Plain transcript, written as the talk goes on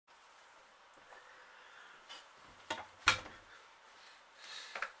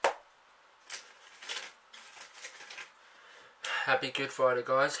Happy Good Friday,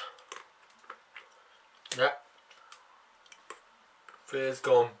 guys. Yeah. Fear's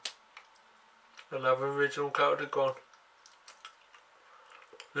gone. Another original character gone.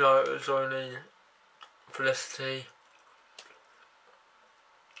 No, it was only Felicity.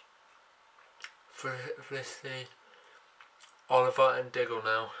 Felicity, Oliver and Diggle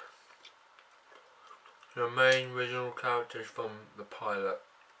now. The main original characters from the pilot.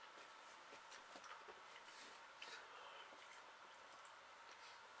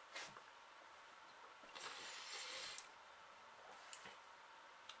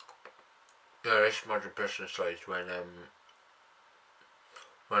 Yeah, this is my depression stage when a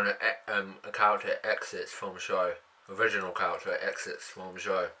character exits from a show. Original character exits from a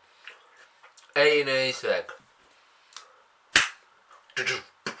show. 18 egg.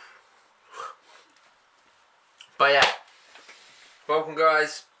 But yeah, welcome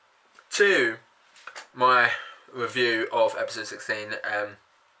guys to my review of episode 16.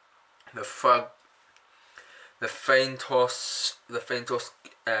 The Thanatos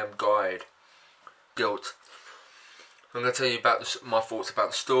guide. Guilt. I'm going to tell you about my thoughts about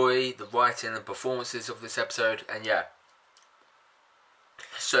the story, the writing and performances of this episode, and yeah.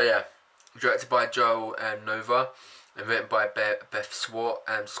 So yeah, directed by Joel Nova, and written by Beth Swartz,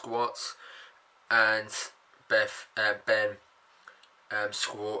 and Ben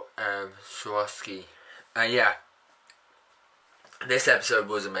Swarovski. And yeah, this episode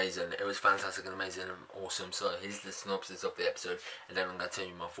was amazing. It was fantastic and amazing and awesome. So here's the synopsis of the episode, and then I'm going to tell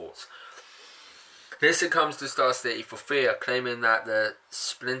you my thoughts. This comes to Star City for fear, claiming that the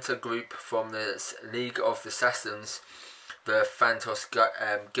splinter group from the League of the Assassins, the Thanatos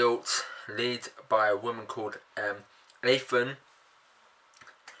Guild, led by a woman called Ethan,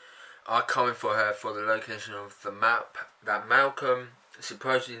 are coming for her for the location of the map that Malcolm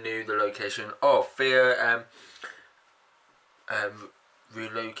supposedly knew the location of. Fear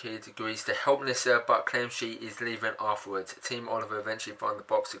relocated, agrees to help Nissa, but claims she is leaving afterwards. Team Oliver eventually find the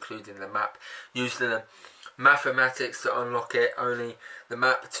box, including the map, using the mathematics to unlock it, only the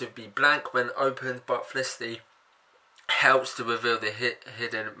map to be blank when opened, but Felicity helps to reveal the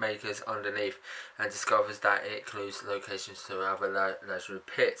hidden makers underneath and discovers that it includes locations to other legendary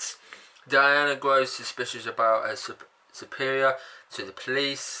pits. Diana grows suspicious about her superior to the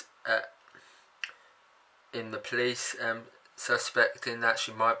police, suspecting that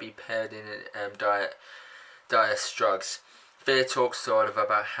she might be paired in dire drugs. Fear talks to Oliver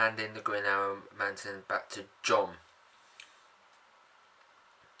about handing the Green Arrow Mansion back to John.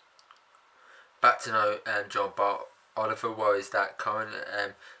 John, but Oliver worries that current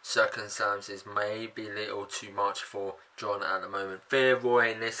circumstances may be a little too much for John at the moment. Fear,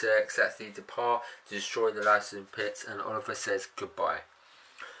 Roy and Nissa accept to depart to destroy the Lassen pits, and Oliver says goodbye.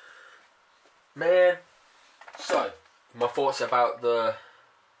 Man, so my thoughts about the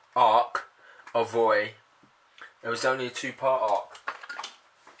arc of Roy. It was only a 2-part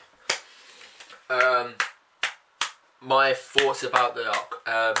arc. My thoughts about the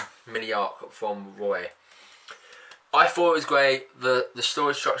arc, mini arc from Roy. I thought it was great. The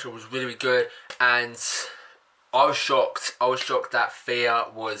story structure was really good, and I was shocked. I was shocked that Fear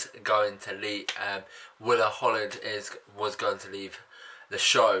was going to leave. Willa Holland was going to leave the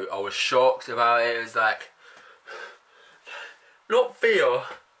show. I was shocked about it. It was like, not Fear,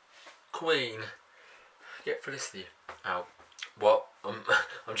 Queen. Get Felicity out. What? I'm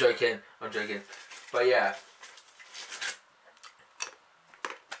joking. But yeah.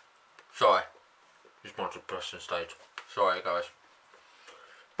 Sorry. It's my depression stage. Sorry guys.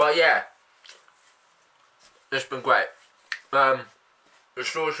 But yeah. It's been great. The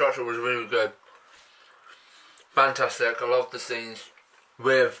story structure was really good. Fantastic. I love the scenes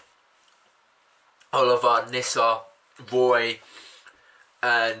with Oliver, Nissa, Roy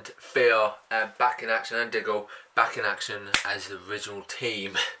and Fear back in action, and Diggle back in action as the original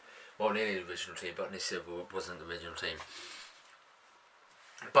team. Well, nearly the original team, but Nissa wasn't the original team.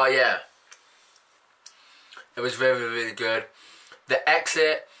 But yeah, it was very, really good. The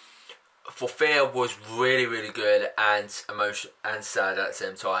exit for Fear was really, really good and emotional and sad at the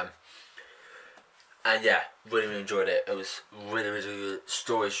same time. And yeah, really, really enjoyed it. It was really, really good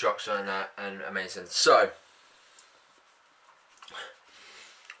story structure and amazing. So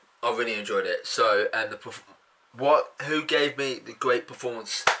I really enjoyed it. So, and who gave me the great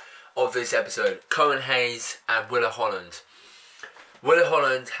performance of this episode? Cohen Hayes and Willa Holland. Willa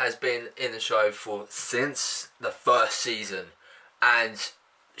Holland has been in the show since the first season, and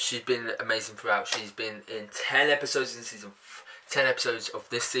she's been amazing throughout. She's been in 10 episodes in season, 10 episodes of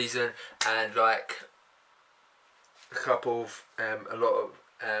this season, and like a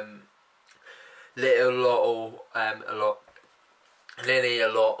lot nearly a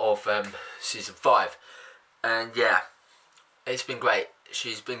lot of season 5, and yeah, it's been great.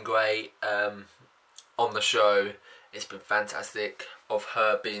 She's been great on the show. It's been fantastic of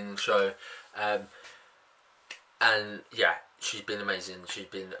her being in the show, and yeah, she's been amazing. She's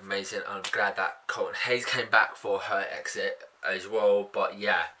been amazing. I'm glad that Colton Hayes came back for her exit as well. But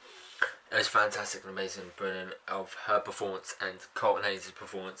yeah, it was fantastic and amazing, brilliant of her performance and Colton Hayes'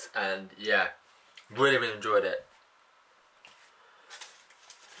 performance, and yeah, really enjoyed it.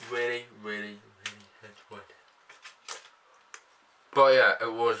 Really enjoyed it. But yeah,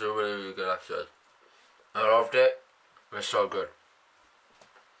 it was a really good episode. I loved it. It was so good.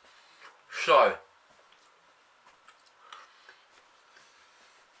 So,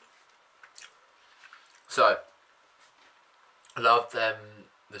 I loved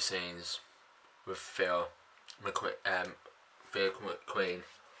the scenes with Phil McQueen.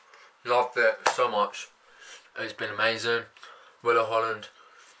 Loved it so much. It's been amazing. Willow Holland,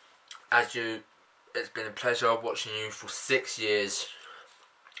 it's been a pleasure watching you for 6 years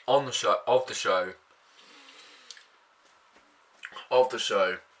on the show, of the show,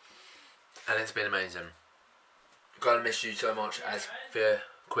 and it's been amazing. Gonna miss you so much as Fear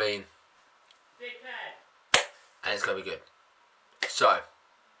Queen, and it's gonna be good. So,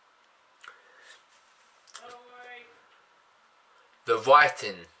 the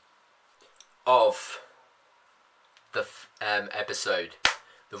writing of the episode.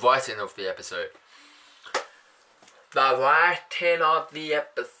 The writing of the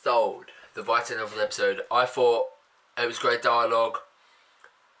episode. I thought it was great dialogue.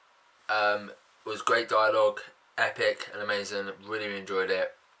 It was great dialogue, epic and amazing. Really enjoyed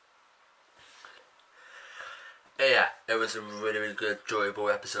it. Yeah, it was a really good, enjoyable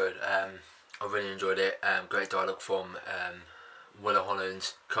episode. I really enjoyed it. Great dialogue from Willow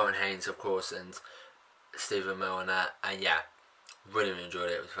Holland, Colton Haynes, of course, and Stephen Milner, and yeah, really enjoyed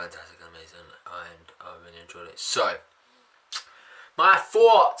it. It was fantastic and amazing, and I really enjoyed it. So, my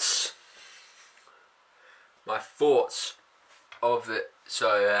thoughts of it. So,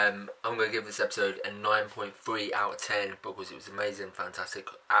 I'm going to give this episode a 9.3 out of 10 because it was amazing, fantastic.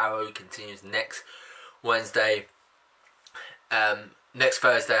 Arrow continues next Wednesday, next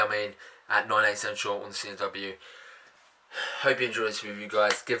Thursday, I mean, at 9/8 Central on the CW. Hope you enjoyed this review,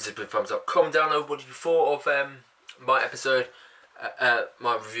 guys. Give us a big thumbs up. Comment down below what you thought of my episode,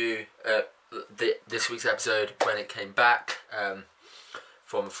 my review, this week's episode when it came back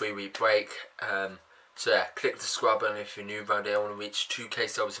from a 3-week break. So yeah, click the subscribe button if you're new around here. I want to reach 2k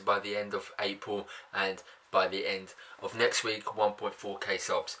subs by the end of April, and by the end of next week, 1.4k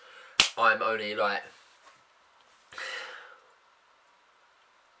subs. I'm only like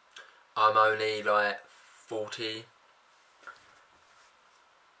 40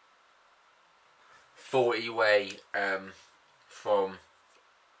 way from,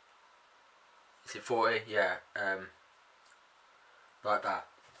 is it 40? Yeah, like that.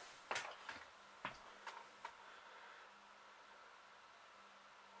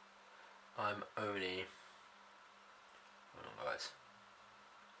 I'm only, hold on guys,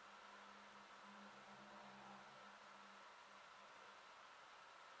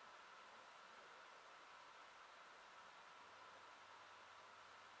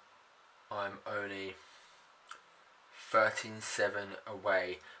 I'm only 13.7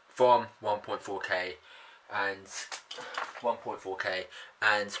 away from 1.4k and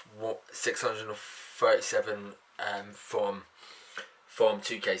 637 from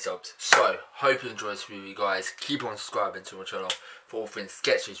 2k subs. So hope you enjoy this review, guys. Keep on subscribing to my channel for all things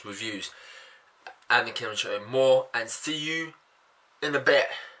sketches, reviews, and the Kim Show more, and see you in a bit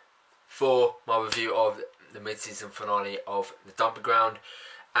for my review of the mid-season finale of The Dumping Ground,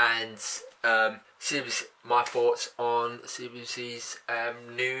 and my thoughts on CBBC's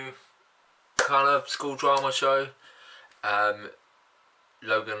new kind of school drama show,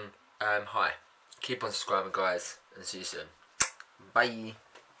 Logan High. Keep on subscribing, guys, and see you soon. Bye.